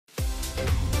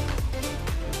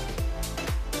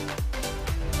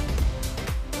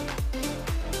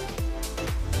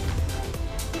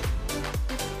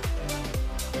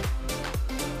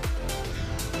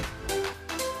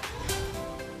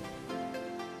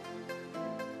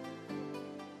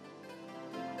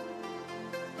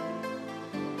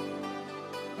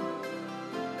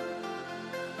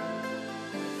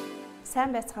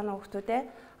сайн байцгаана уу хүүхдүүдээ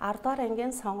 10 дугаар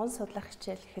ангийн сонгон судлах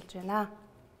хичээл эхэлж байна.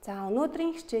 За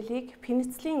өнөөдрийн хичээлийг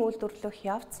пенициллийн үйлдвэрлэх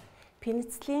явц,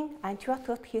 пенициллийн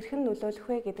антибиотикт хэрхэн нөлөөлөх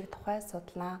вэ гэдэг тухай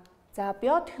судалнаа. За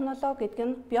биотехнологи гэдэг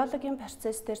нь биологийн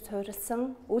процесс дээр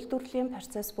суурилсан үйлдвэрлэлийн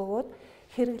процесс бөгөөд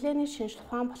хэрэглээний шинжлэх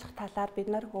ухаан болох талаар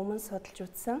бид нар өмнө судалж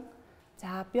үзсэн.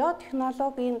 За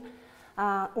биотехнологийн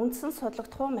үндсэн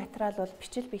судлагдах материал бол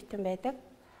бичил биетэн байдаг.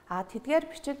 Тэдгээр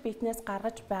бичил биетнээс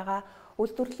гаргаж байгаа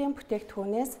үйлдвэрлэлийн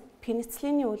бүтээгдэхүүнээс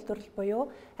пенициллийн үйлдвэрлэл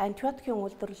буюу антибиотикийн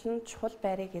үйлдвэрлэл нь чухал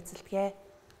байрыг эзэлдэг.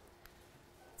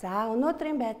 За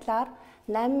өнөөдрийн байдлаар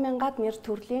 8000-аад нэр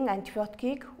төрлийн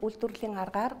антибиотикийг үйлдвэрлэлийн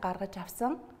аргаар гаргаж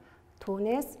авсан.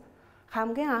 Түүнээс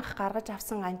хамгийн анх гаргаж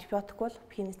авсан антибиотик бол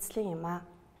пеницилин юм аа.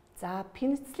 За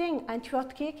пенициллийн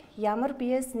антибиотикийг ямар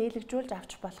биеэс нийлэгжүүлж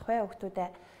авч болох вэ хүүхдүүдээ?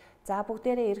 За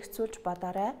бүгдээрээ эргэцүүлж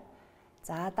бодоорой.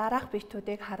 За дараах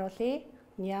биетүүдийг харуулъя.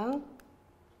 Нян,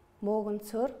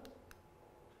 мөөгөнцөр,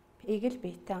 игэл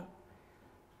биетэн.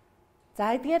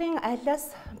 За эдгээрийн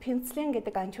алиас пеницилин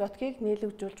гэдэг антибиотикийг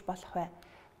нийлэгжүүлж болох вэ?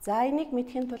 За энийг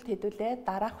мэдхийн тулд хэдүүлээ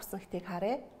дараах үсэнхтийг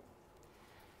харъя.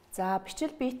 За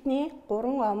бичил биетний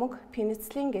 3 омог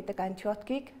пеницилин гэдэг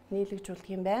антибиотикийг нийлэгжүүлдэг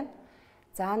юм байна.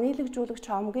 За нийлэгжүүлэгч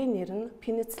омгийн нэр нь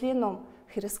пенициллинум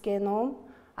хрискенум,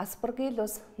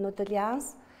 Aspergillus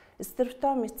noodlians,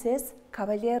 Streptomyces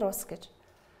cavalierus гэж.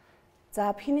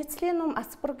 За пенициллинум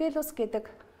Aspergillus гэдэг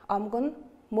омог нь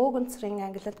мөөгөнцрийн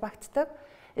ангилалд багтдаг.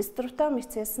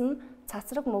 Streptomyces нь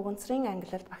цацраг мөөгөнцрийн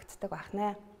ангилалд багтдаг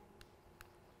байна.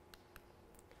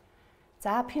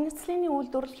 За пенициллины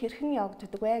үйлдвэрлэл хэрхэн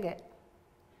явагддаг вэ гэ?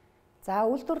 За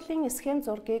үйлдвэрлэлийн схем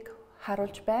зургийг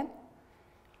харуулж байна.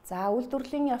 За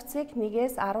үйлдвэрлэлийн явцыг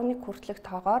 1-ээс 11 хүртэлх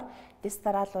тоогоор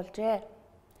дисталруулжээ.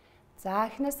 За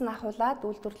эхнээс нь ахуулаад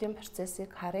үйлдвэрлэлийн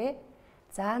процессыг харъя.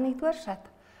 За 1-р шат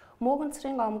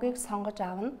мөөгөнцрийн омгийг сонгож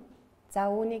авна. За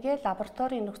үүнийгээ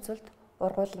лабораторийн нөхцөлд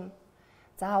ургуулна.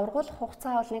 За ургуулах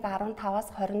хугацаа бол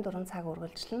 15-аас 24 цаг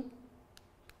үргэлжилнэ.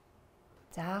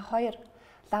 За 2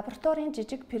 лабораторийн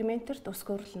жижиг ферментерт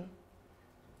өсгөөрлөнө.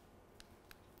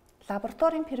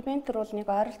 Лабораторийн ферментер бол нэг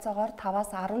ойролцоогоор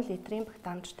 5-аас 10 литрийн багт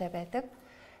амжтай байдаг.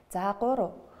 За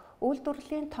 3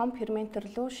 үйлдвэрлэлийн том ферментер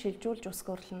рүү шилжүүлж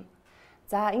өсгөөрлөнө.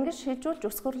 За ингэж шилжүүлж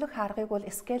өсгөрлөх аргыг бол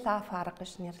scale up арга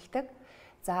гэж нэрлэдэг.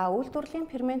 За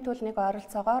үйлдвэрлэлийн фермент бол нэг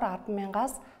ойролцоогоор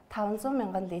 10,000-аас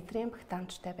 500,000 литрийн багт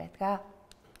амжтай байдаг.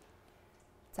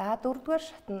 За 4-р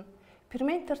шат нь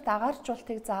ферментерт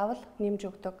агааржуултыг заавал нэмж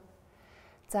өгдөг.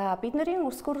 За бидний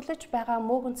өсгөрлөж байгаа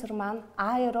мөөгөнцөр маань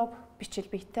аэроб бичил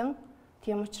биетэн.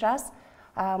 Тийм учраас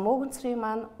мөөгөнцрийн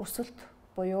маань өсөлт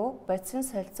буюу бодисын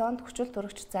солилцоонд хүчил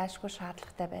төрөгч зайлшгүй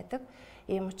шаардлагатай байдаг.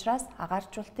 Ийм учраас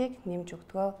агааржуултыг нэмж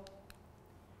өгдөг.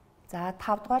 За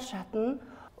 5-р шат нь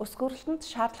өсгөрлөлтөнд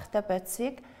шаардлагатай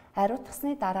бодисыг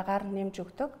ариутгасны дараагаар нэмж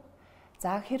өгдөг.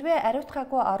 За хэрвээ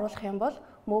ариутгаагүй оруулах юм бол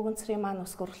мөөгөнцрийн маань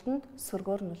өсгөрлөлтөнд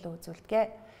сөргөөр нөлөө үзүүлдэг.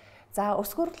 За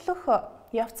өсгөрлөх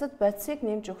явцад бодисыг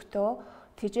нэмж өгтөө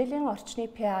тэжээлийн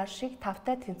орчны pH-ийг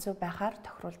 5-тай тэнцүү байхаар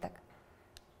тохируулдаг.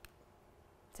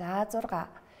 За 6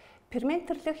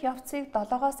 ферментерлэх явцыг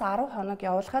 7-оос 10 хоног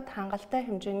явуулахад хангалттай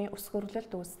хэмжээний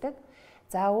өсгөрлөлт үүсдэг.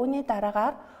 За үүний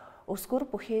дараагаар өсгөр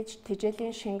бүхий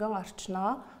тэжээлийн шингэн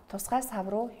орчноо тусгай сав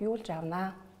руу юулж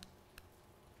авна.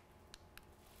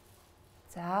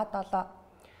 За 7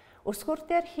 өсгөр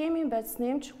дээр химийн бодис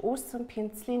нэмж үүссэн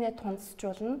пенициллинээ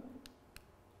тунцжуулна.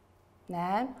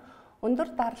 8 өндөр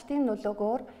даралтын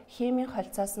нөлөөгөөр химийн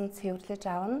холцоос нь цэвэрлэж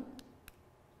авна.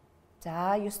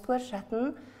 За 9-р шат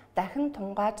нь дахин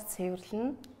тунгааж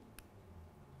цэвэрлэнэ.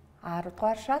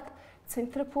 10-р шат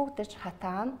центрифугдж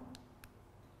хатаана.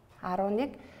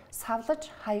 11 савлаж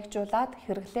хаягжуулаад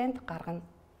хэрэглээнд гаргана.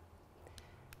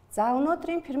 За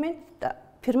өнөөдрийн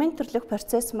ферментэрлэх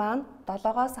процесс маань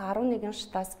 7-оос 11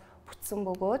 шатаас бүтсэн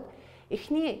бөгөөд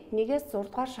эхний 1-ээс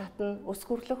 6-р шат нь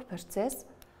өсгөрлөх процесс,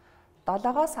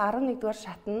 7-оос 11-р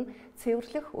шат нь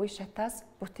цэвэрлэх үе шатаас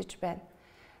бүтэж байна.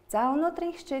 За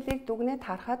өнөөдрийн хичээлийг дүгнээд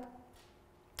харахад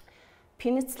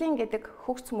пеницилин гэдэг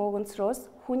хөгц мөөгөнцрөөс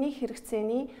хүний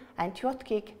хэрэгцээний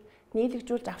антибиотикийг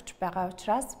нийлэгжүүлж авч байгаа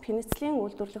учраас пенициллийн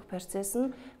үйлдвэрлэх процесс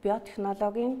нь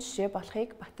биотехнологийн жишээ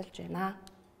болохыг баталж байна.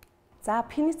 За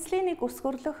пенициллинийг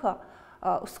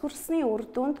өсгөрлсөний үр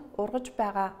дүнд ургаж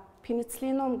байгаа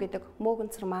пенициллинум гэдэг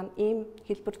мөөгөнцөр маань ийм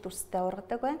хэлбэр дүрстэй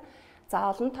ургадаг байна. За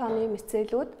олон тооны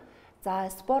мицелүүд, за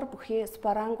спор бүхий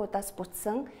спорангуудаас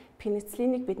бүтсэн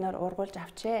пенициллинийг бид нэр ургуулж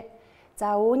авчээ.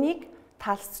 За үүнийг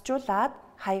талсжуулаад,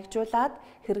 хаягжуулаад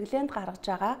хэрэглээнд гаргаж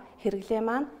байгаа хэрэглээ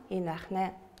маань энэ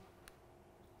байна.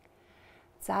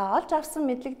 За олж авсан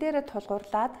мэдлэг дээрээ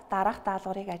тулгуурлаад дараах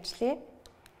даалгаврыг ажиллая.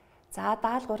 За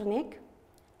даалгавар 1.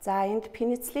 За энд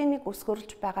пенициллинийг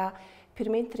өсгөрлж байгаа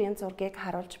ферментрийн зургийг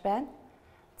харуулж байна.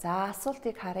 За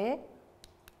асуултыг харъя.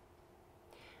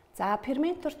 За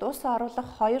ферментерт ус оруулах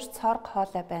 2 цорг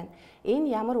хоолой байна.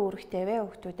 Энэ ямар үүрэгтэй вэ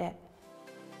хүүхдүүд ээ?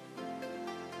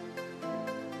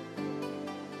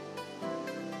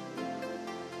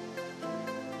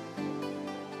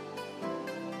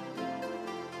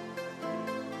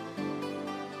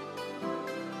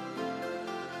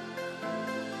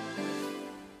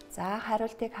 За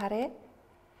хариултыг харъя.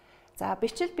 За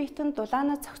бичил биетэн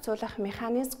дулаанаа зохицуулах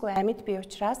механизмгүй амьд бий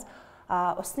учраас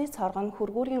усны цорго нь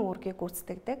хөргүүрийн үүргийг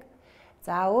гүйцэтгэдэг.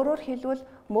 За өөрөөр хэлбэл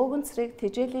мөөгөн цэрэг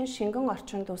тэжээлийн шингэн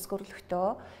орчинд үсгэрлөхдөө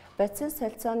бодисын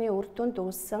солилцооны үр дүнд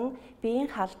үүссэн биеийн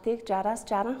халтыг 60-аас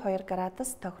 62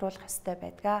 градус тохируулах ёстой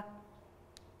байдаг.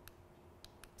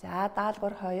 За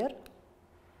даалгавар 2.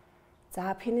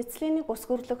 За пенициллинийг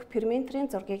үсгэрлөх ферментрийн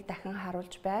зургийг дахин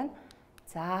харуулж байна.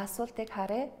 За асуултыг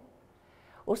харъя.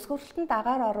 Үсгүрэлтэнд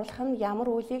агаар оруулах нь ямар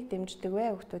үйлийг дэмждэг вэ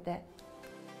хүүхдүүд ээ?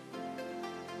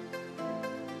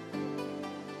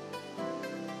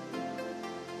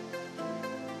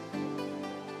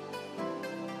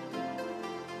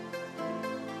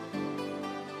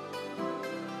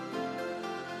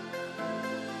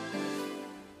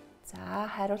 За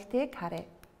хариултыг харъя.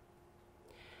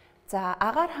 За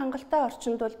агаар хангалттай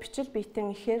орчинд бол бичил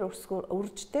биетэн ихээр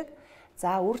үрждэг.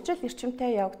 За үржил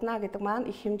эрчимтэй явагдана гэдэг маань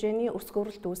их хэмжээний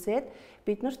үсгүрэлт үүсээд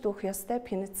биднэрт өгөх ёстой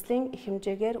пенициллин их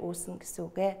хэмжээгээр үүснэ гэсэн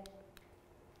үг ээ.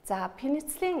 За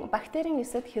пенициллин бактерийн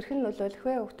эсэд хэрхэн нөлөөлөх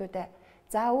вэ хүүхдүүд ээ?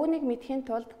 За үүнийг мэдхийн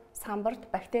тулд самбарт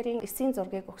бактерийн эсийн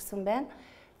зургийг өгсөн байна.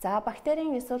 За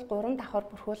бактерийн эс бол 3 давхар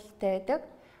бүрхүүлэлттэй байдаг.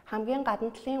 Хамгийн гадна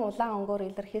талын улаан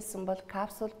өнгөөр илэрхийлсэн бол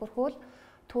капсул бүрхүүл,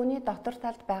 түүний дотор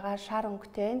талд байгаа шар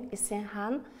өнгөтэй нь эсийн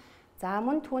хан. За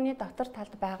мөн түүний дотор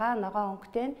талд байгаа ногоон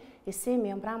өнгөтэй нь эсийн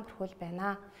мембран бүрхүүл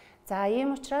байна. За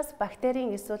ийм учраас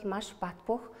бактерийн эс бол маш бат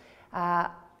бөх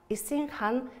эсийн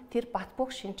хан тэр бат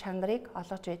бөх шин чанарыг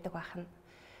олгож байдаг байна.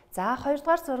 За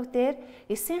хоёрдугаар зураг дээр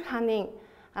эсийн ханын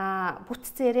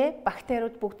бүтцээрээ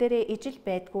бактериуд бүгдээрээ ижил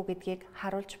байдгүй гэдгийг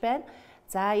харуулж байна.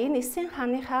 За энэ эсийн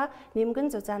ханыхаа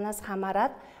нэмгэн зузаанаас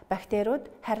хамаарат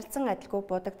бактериуд харилцан адилгүй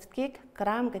будагддгийг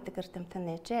грамм гэдэг эрдэмтэн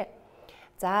нээжээ.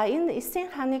 За энэ эсийн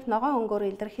ханыг ногоон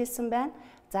өнгөөр илэрхийлсэн байна.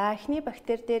 За эхний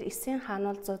бактери дээр эсийн хан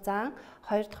бол зузаан,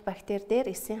 хоёр дахь бактери дээр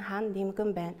эсийн хан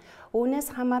нэмгэн байна.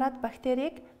 Үүнээс хамаарат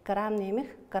бактерийг грамм нэмэх,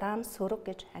 грамм сөрөг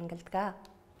гэж ангилдаг.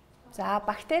 За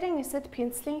бактерийн эсэд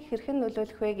пенициллин хэрхэн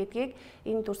нөлөөлөх вэ гэдгийг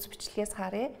энэ дүрс бичлэгээс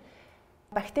харъя.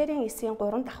 Бактерийн эсийн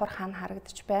 3 давхар хан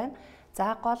харагдаж байна.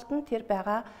 За голд нь тэр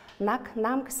байгаа наг,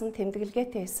 нам гэсэн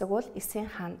тэмдэглэгээтэй хэсэг бол эсийн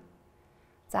хан.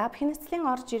 За пенициллин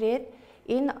орж ирээд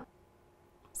энэ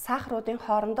сахаруудын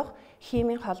хоорондох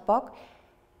химийн холбоог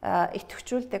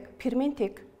идэвхжүүлдэг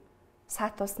ферментийг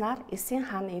саатуулснаар эсийн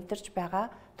хан эвдэрж байгаа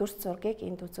дүрс зургийг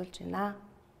энд үзүүлж байна.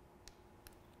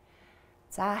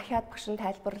 За ахиад багшин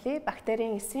тайлбарлая.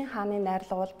 Бактерийн эсийн хааны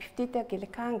найрлага бол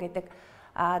пептидогликан гэдэг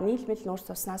нийлмэл нүүрс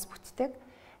уснаас бүтдэг.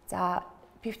 За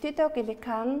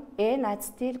пептидогликан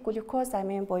N-ацетил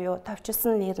глюкозамин буюу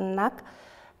товчилсон нэр нь наг.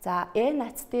 За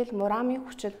N-ацетил мурамин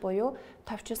хүчил буюу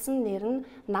товчилсон нэр нь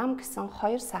нам гэсэн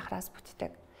 2 сахараас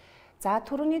бүтдэг. За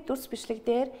түрүүний дүрс бичлэг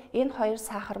дээр энэ 2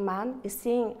 сахар маань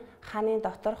эсийн хааны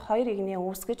дотор 2 игнээ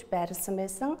үүсгэж байрласан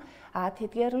байсан.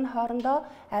 Тэдгээр нь хоорондоо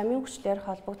амин хүчлээр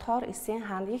холбогдохоор эсийн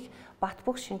хаан их бат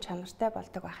бөх шин чанартай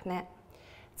болдог байна.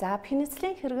 За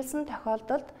пенициллин хэрэглэсэн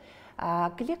тохиолдолд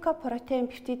гликопротеин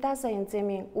пептидаза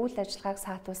энзимийн үйл ажиллагааг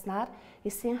саатуулснаар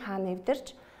эсийн хаан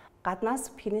эвдэрч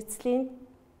гаднаас пенициллин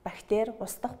бактери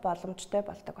устдах боломжтой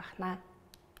болдог байна.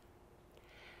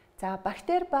 За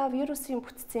бактери ба вирусын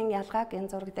бүтцийн ялгааг энэ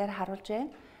зураг дээр харуулж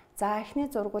байна. За эхний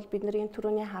зураг бол бидний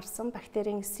түрүүний харсан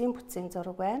бактерийн эсийн бүтцийн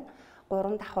зураг байна.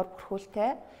 3 давхар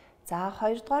бүрхүүлтэй. За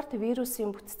хоёрдугаарт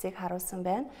вирусын бүтцийг харуулсан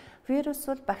байна. Вирус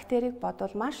бол бактерийг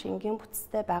бодвол маш энгийн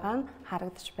бүтцтэй байгаа нь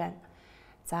харагдаж байна.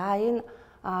 За энэ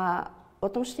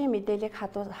удамшлын мэдээллийг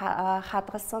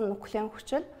хадгалсан нуклеин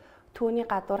хүчил, түүний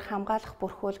гадуур хамгаалах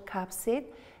бүрхүүл капсид,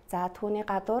 за түүний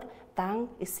гадуур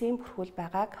дан эсийн бүрхүүл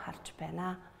байгааг харж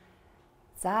байна.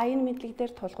 За энэ мэдлэг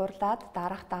дээр тулгуурлаад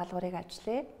дараах даалгаврыг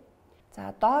ажиллая.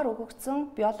 За доор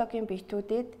өгөгдсөн биологийн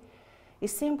биетүүдэд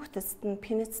эсийн бүтэцэд нь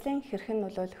пенициллин хэрхэн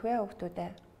нөлөөлөх вэ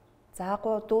хүүхдүүдээ? За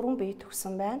 4 бие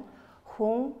төгсөн байна.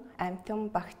 Хүн,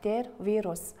 амтан, бактери,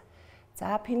 вирус.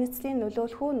 За пенициллин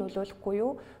нөлөөлөх үү, нөлөөлөхгүй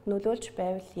юу? Нөлөөлж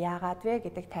байвал яагаад вэ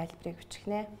гэдэг тайлбарыг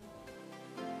бичихнэ.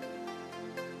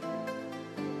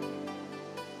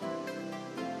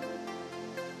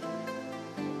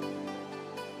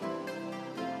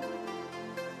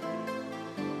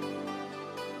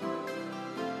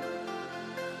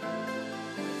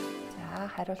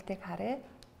 Хариултыг харъя.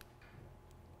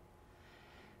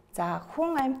 За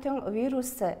хүн амьтан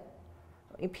вирус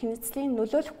пенициллин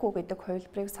нөлөөлөхгүй гэдэг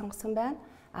хувилбарыг сонгосон байна.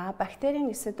 Бактерийн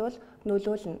нисэд бол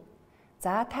нөлөөлнө.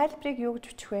 За тайлбарыг юу гэж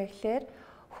бичих вэ гэхээр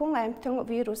хүн амьтан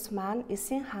вирус маань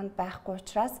эсийн ханд байхгүй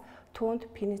учраас түүнд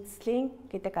пенициллин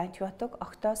гэдэг антибиотик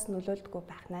огтоос нөлөөлдөггүй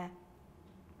байх нэ.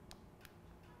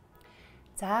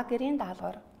 За гэрийн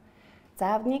даалгавар.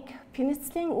 За 1.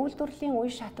 Пенициллин үйлдвэрлэлийн үе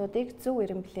шатуудыг зөв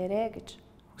ирэмблээрэй гэж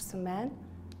өгсөн байна.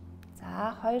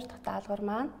 За 2 дахь даалгавар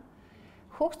маань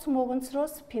хөгц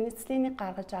мөөгөнцрөөс пенициллинийг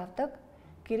гаргаж авдаг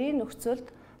гэрийн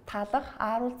нөхцөлд талах,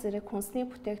 ааруул зэрэг хүнсний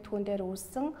бүтээгдэхүүн дээр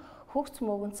үүссэн хөгц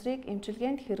мөөгөнцрийг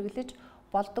эмчилгээнд хэрэглэж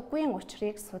болдоггүй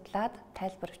учрыг судлаад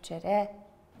тайлбар бичээрэй.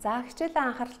 За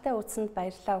хичээлийн анхааралтай үзсэнд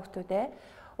баярлалаа хүүхдүүдээ.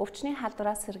 Өвчний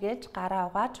халдвараас сэргийлж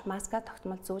гараа угааж маска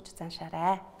тогтмол зүүж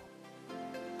заншаарай.